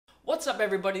What's up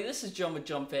everybody, this is John with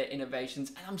John Fair Innovations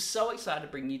and I'm so excited to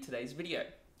bring you today's video.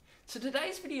 So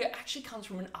today's video actually comes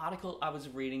from an article I was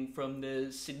reading from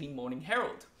the Sydney Morning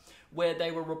Herald where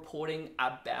they were reporting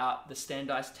about the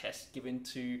standardized test given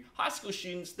to high school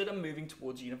students that are moving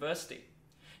towards university.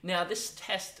 Now this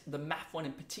test, the math one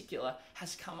in particular,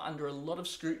 has come under a lot of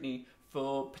scrutiny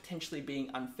for potentially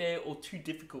being unfair or too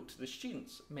difficult to the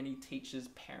students. Many teachers,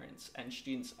 parents and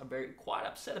students are quite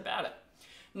upset about it.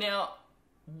 Now,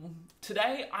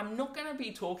 today, I'm not going to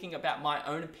be talking about my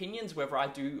own opinions, whether I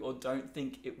do or don't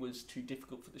think it was too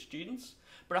difficult for the students,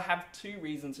 but I have two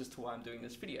reasons as to why I'm doing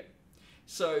this video.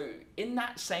 So in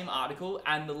that same article,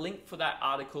 and the link for that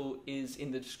article is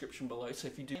in the description below, so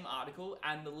if you do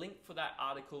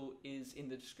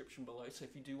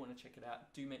want to check it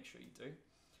out, do make sure you do.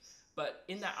 But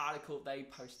in that article, they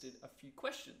posted a few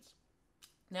questions.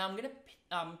 Now I'm going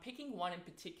to picking one in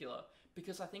particular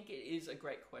because I think it is a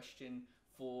great question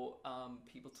for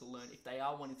people to learn if they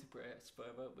are wanting to progress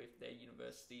further with their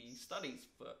university studies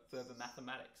for further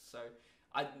mathematics. So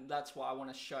that's why I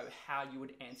want to show how you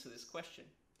would answer this question.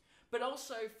 But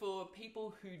also for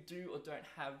people who do or don't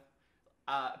have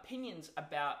opinions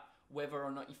about whether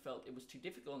or not you felt it was too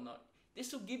difficult or not,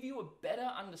 this will give you a better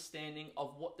understanding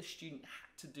of what the student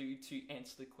had to do to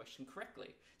answer the question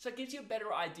correctly. So it gives you a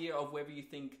better idea of whether you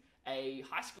think a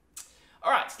high school...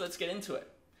 Alright, so let's get into it.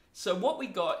 So what we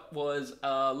got was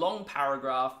a long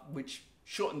paragraph which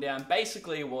shortened down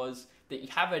basically was that you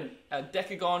have a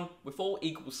decagon with all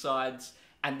equal sides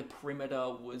and the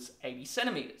perimeter was 80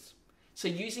 centimeters. So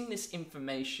using this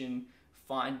information,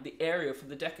 find the area for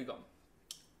the decagon.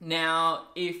 Now,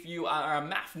 if you are a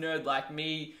math nerd like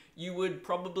me, you would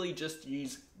probably just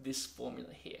use this formula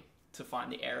here to find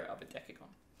the area of a decagon.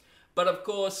 But of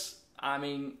course, I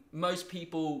mean, most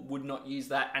people would not use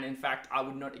that, and in fact, I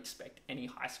would not expect any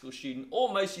high school student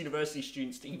or most university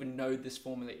students to even know this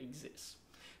formula exists.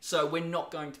 So we're not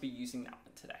going to be using that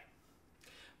one today.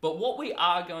 But what we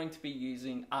are going to be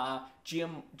using are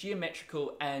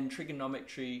geometrical and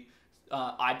trigonometry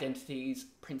identities,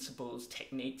 principles,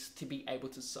 techniques to be able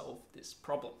to solve this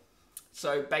problem.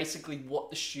 So basically what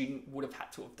the student would have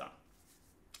had to have done.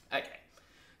 Okay,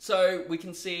 so we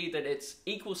can see that it's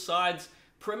equal sides.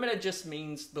 Perimeter just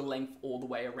means the length all the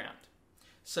way around.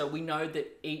 So we know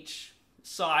that each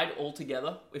side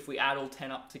altogether, if we add all 10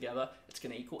 up together, it's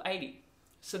going to equal 80.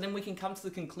 So then we can come to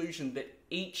the conclusion that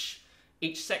each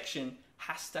section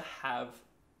has to have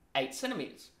 8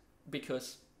 centimeters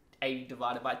because 80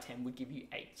 divided by 10 would give you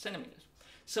 8 centimeters.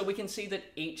 So we can see that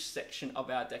each section of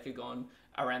our decagon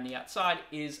around the outside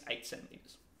is 8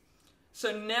 centimeters.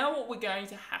 So now what we're going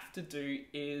to have to do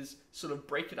is sort of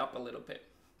break it up a little bit.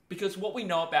 Because what we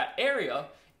know about area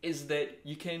is that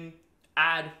you can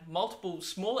add multiple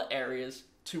smaller areas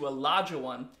to a larger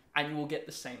one and you will get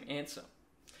the same answer.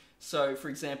 So for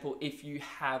example, if you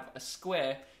have a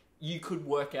square, you could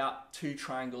work out 2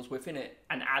 triangles within it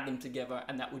and add them together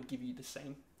and that would give you the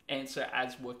same answer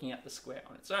as working out the square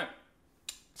on its own.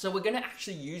 So we're going to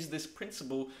actually use this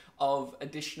principle of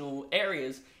additional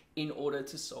areas in order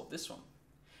to solve this one.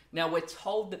 Now we're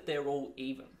told that they're all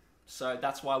even. So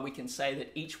that's why we can say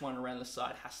that each one around the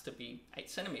side has to be 8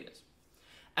 centimeters.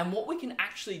 And what we can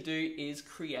actually do is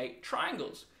create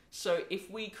triangles. So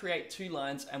if we create 2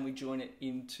 lines and we join it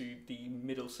into the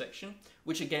middle section,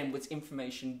 which again was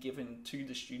information given to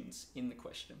the students in the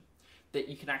question, that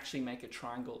you can actually make a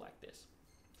triangle like this.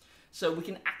 So we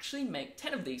can actually make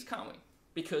 10 of these, can't we?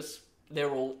 Because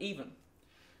they're all even.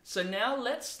 So now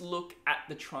let's look at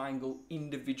the triangle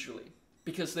individually,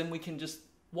 because then we can just,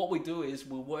 what we do is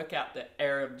we'll work out the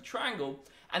area of the triangle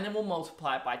and then we'll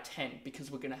multiply it by 10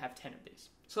 because we're going to have 10 of these.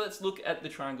 So let's look at the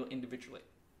triangle individually.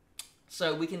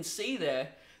 So we can see there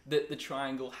that the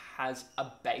triangle has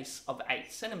a base of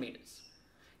 8 centimeters.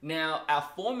 Now our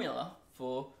formula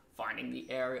for finding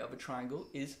the area of a triangle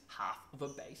is half of a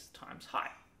base times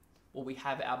height. Well, we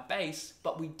have our base,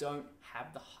 but we don't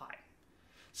have the height.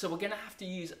 So we're going to have to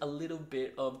use a little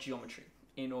bit of geometry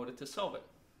in order to solve it.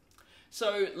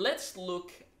 So let's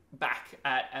look back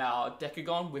at our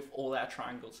decagon with all our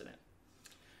triangles in it.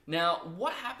 Now,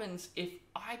 what happens if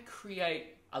I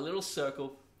create a little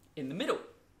circle in the middle?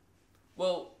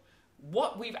 Well,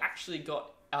 what we've actually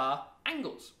got are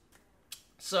angles.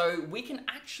 So we can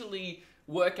actually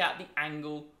work out the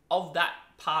angle of that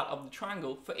part of the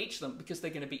triangle for each of them because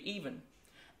they're going to be even.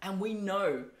 And we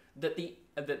know that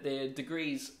the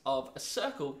degrees of a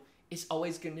circle is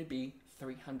always going to be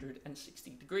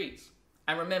 360 degrees.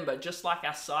 And remember, just like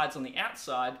our sides on the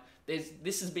outside,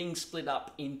 this is being split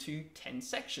up into 10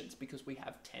 sections because we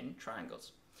have 10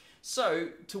 triangles. So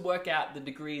to work out the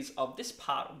degrees of this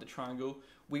part of the triangle,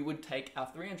 we would take our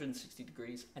 360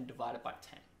 degrees and divide it by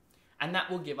 10. And that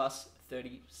will give us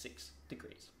 36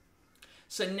 degrees.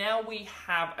 So now we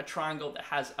have a triangle that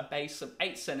has a base of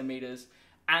 8 centimeters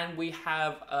and we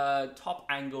have a top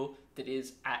angle that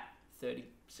is at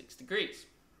 36 degrees.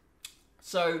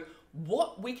 So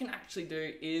what we can actually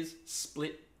do is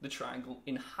split the triangle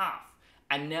in half.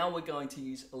 And now we're going to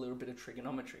use a little bit of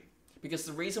trigonometry. Because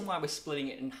the reason why we're splitting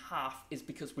it in half is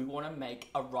because we want to make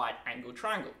a right angle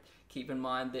triangle. Keep in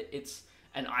mind that it's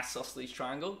an isosceles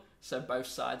triangle, so both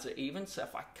sides are even. So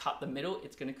if I cut the middle,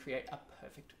 it's going to create a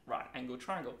perfect right angle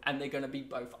triangle. And they're going to be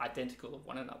both identical of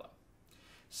one another.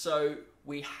 So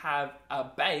we have a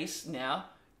base now.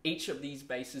 Each of these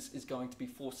bases is going to be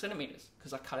 4 centimeters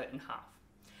because I cut it in half.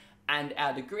 And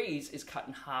our degrees is cut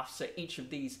in half, so each of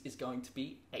these is going to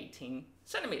be 18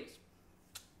 centimeters.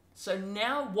 So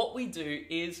now what we do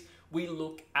is we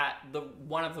look at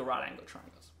one of the right angle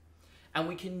triangles. And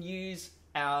we can use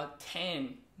our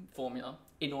tan formula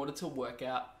in order to work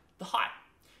out the height,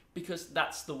 because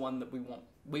that's the one that we want.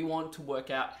 We want to work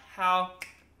out how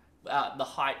the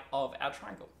height of our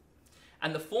triangle.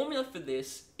 And the formula for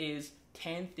this is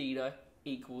tan theta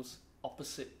equals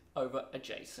opposite over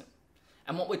adjacent.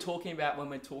 And what we're talking about when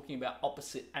we're talking about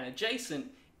opposite and adjacent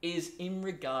is in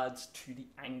regards to the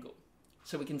angle.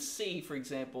 So we can see, for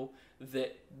example,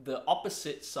 that the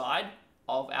opposite side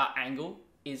of our angle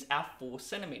is our 4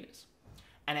 centimeters.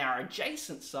 And our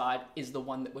adjacent side is the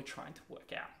one that we're trying to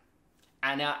work out.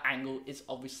 And our angle is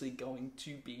obviously going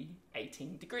to be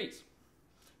 18 degrees.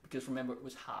 Because remember, it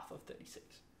was half of 36.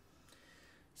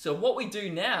 So what we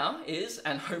do now is,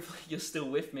 and hopefully you're still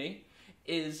with me,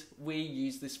 is we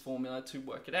use this formula to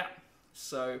work it out.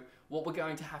 So what we're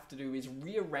going to have to do is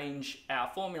rearrange our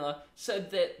formula so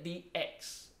that the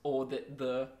x, or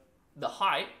the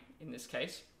height in this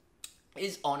case,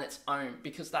 is on its own,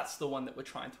 because that's the one that we're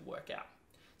trying to work out.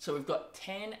 So we've got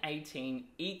tan 18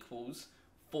 equals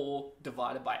 4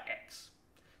 divided by x.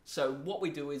 So what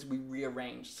we do is we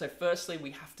rearrange. So firstly,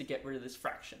 we have to get rid of this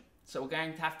fraction. So we're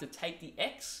going to have to take the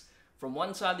x from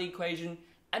one side of the equation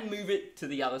and move it to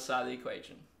the other side of the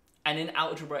equation. And in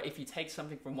algebra, if you take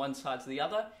something from one side to the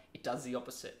other, it does the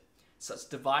opposite. So it's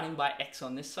dividing by x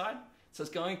on this side, so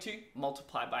it's going to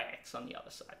multiply by x on the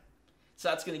other side. So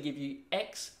that's going to give you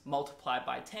x multiplied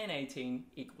by tan 18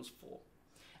 equals 4.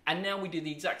 And now we do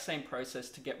the exact same process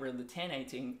to get rid of the tan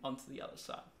 18 onto the other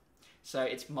side. So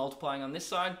it's multiplying on this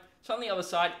side, so on the other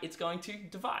side, it's going to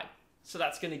divide. So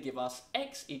that's going to give us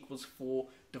x equals 4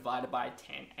 divided by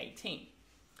tan 18.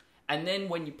 And then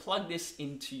when you plug this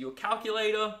into your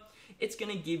calculator, it's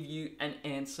going to give you an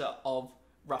answer of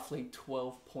roughly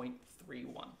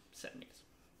 12.31 centimeters.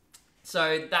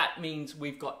 So that means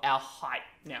we've got our height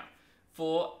now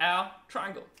for our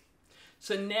triangle.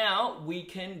 So now we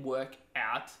can work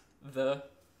out the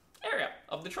area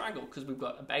of the triangle because we've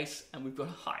got a base and we've got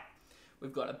a height.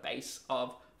 We've got a base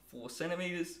of 4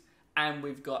 centimeters and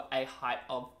we've got a height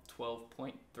of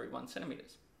 12.31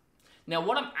 centimeters. Now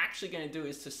what I'm actually going to do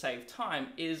is, to save time,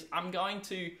 is I'm going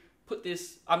to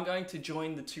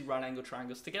join the two right angle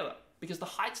triangles together because the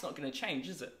height's not going to change,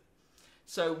 is it?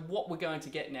 So what we're going to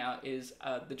get now is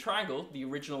the triangle, the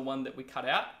original one that we cut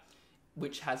out,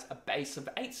 which has a base of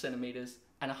 8 centimeters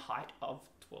and a height of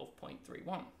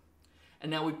 12.31. And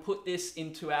now we put this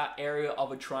into our area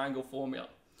of a triangle formula.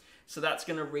 So that's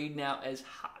going to read now as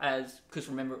because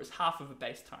remember it was half of a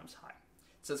base times height.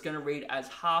 So it's going to read as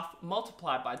half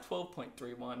multiplied by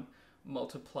 12.31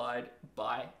 multiplied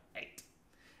by 8.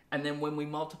 And then when we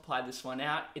multiply this one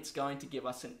out, it's going to give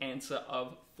us an answer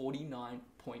of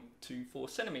 49.24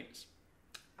 centimeters.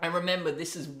 And remember,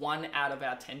 this is 1 out of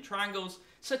our 10 triangles.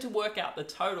 So to work out the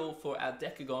total for our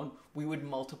decagon, we would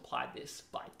multiply this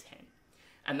by 10.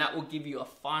 And that will give you a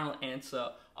final answer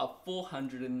of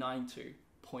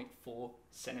 492.4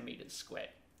 centimeters squared.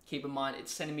 Keep in mind,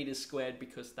 it's centimeters squared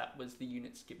because that was the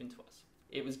units given to us.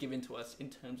 It was given to us in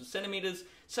terms of centimeters,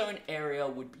 so an area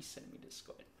would be centimeters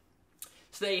squared.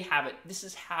 So there you have it. This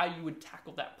is how you would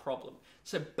tackle that problem.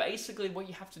 So basically what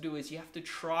you have to do is you have to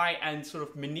try and sort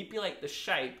of manipulate the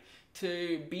shape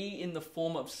to be in the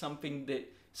form of something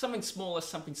smaller,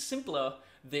 something simpler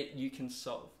that you can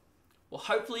solve. Well,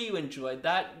 hopefully you enjoyed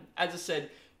that. As I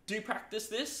said, do practice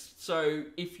this. So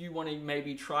if you want to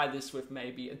maybe try this with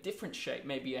maybe a different shape,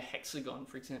 maybe a hexagon,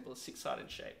 for example, a 6-sided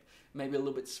shape, maybe a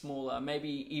little bit smaller,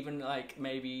 maybe even like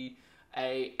maybe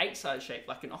a 8-sided shape,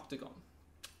 like an octagon.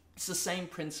 It's the same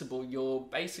principle. You're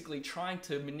basically trying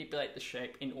to manipulate the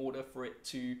shape in order for it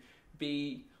to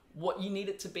be what you need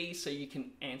it to be so you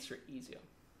can answer it easier.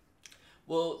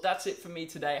 Well, that's it for me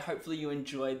today. Hopefully you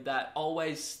enjoyed that.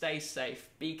 Always stay safe,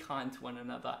 be kind to one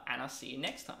another, and I'll see you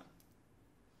next time.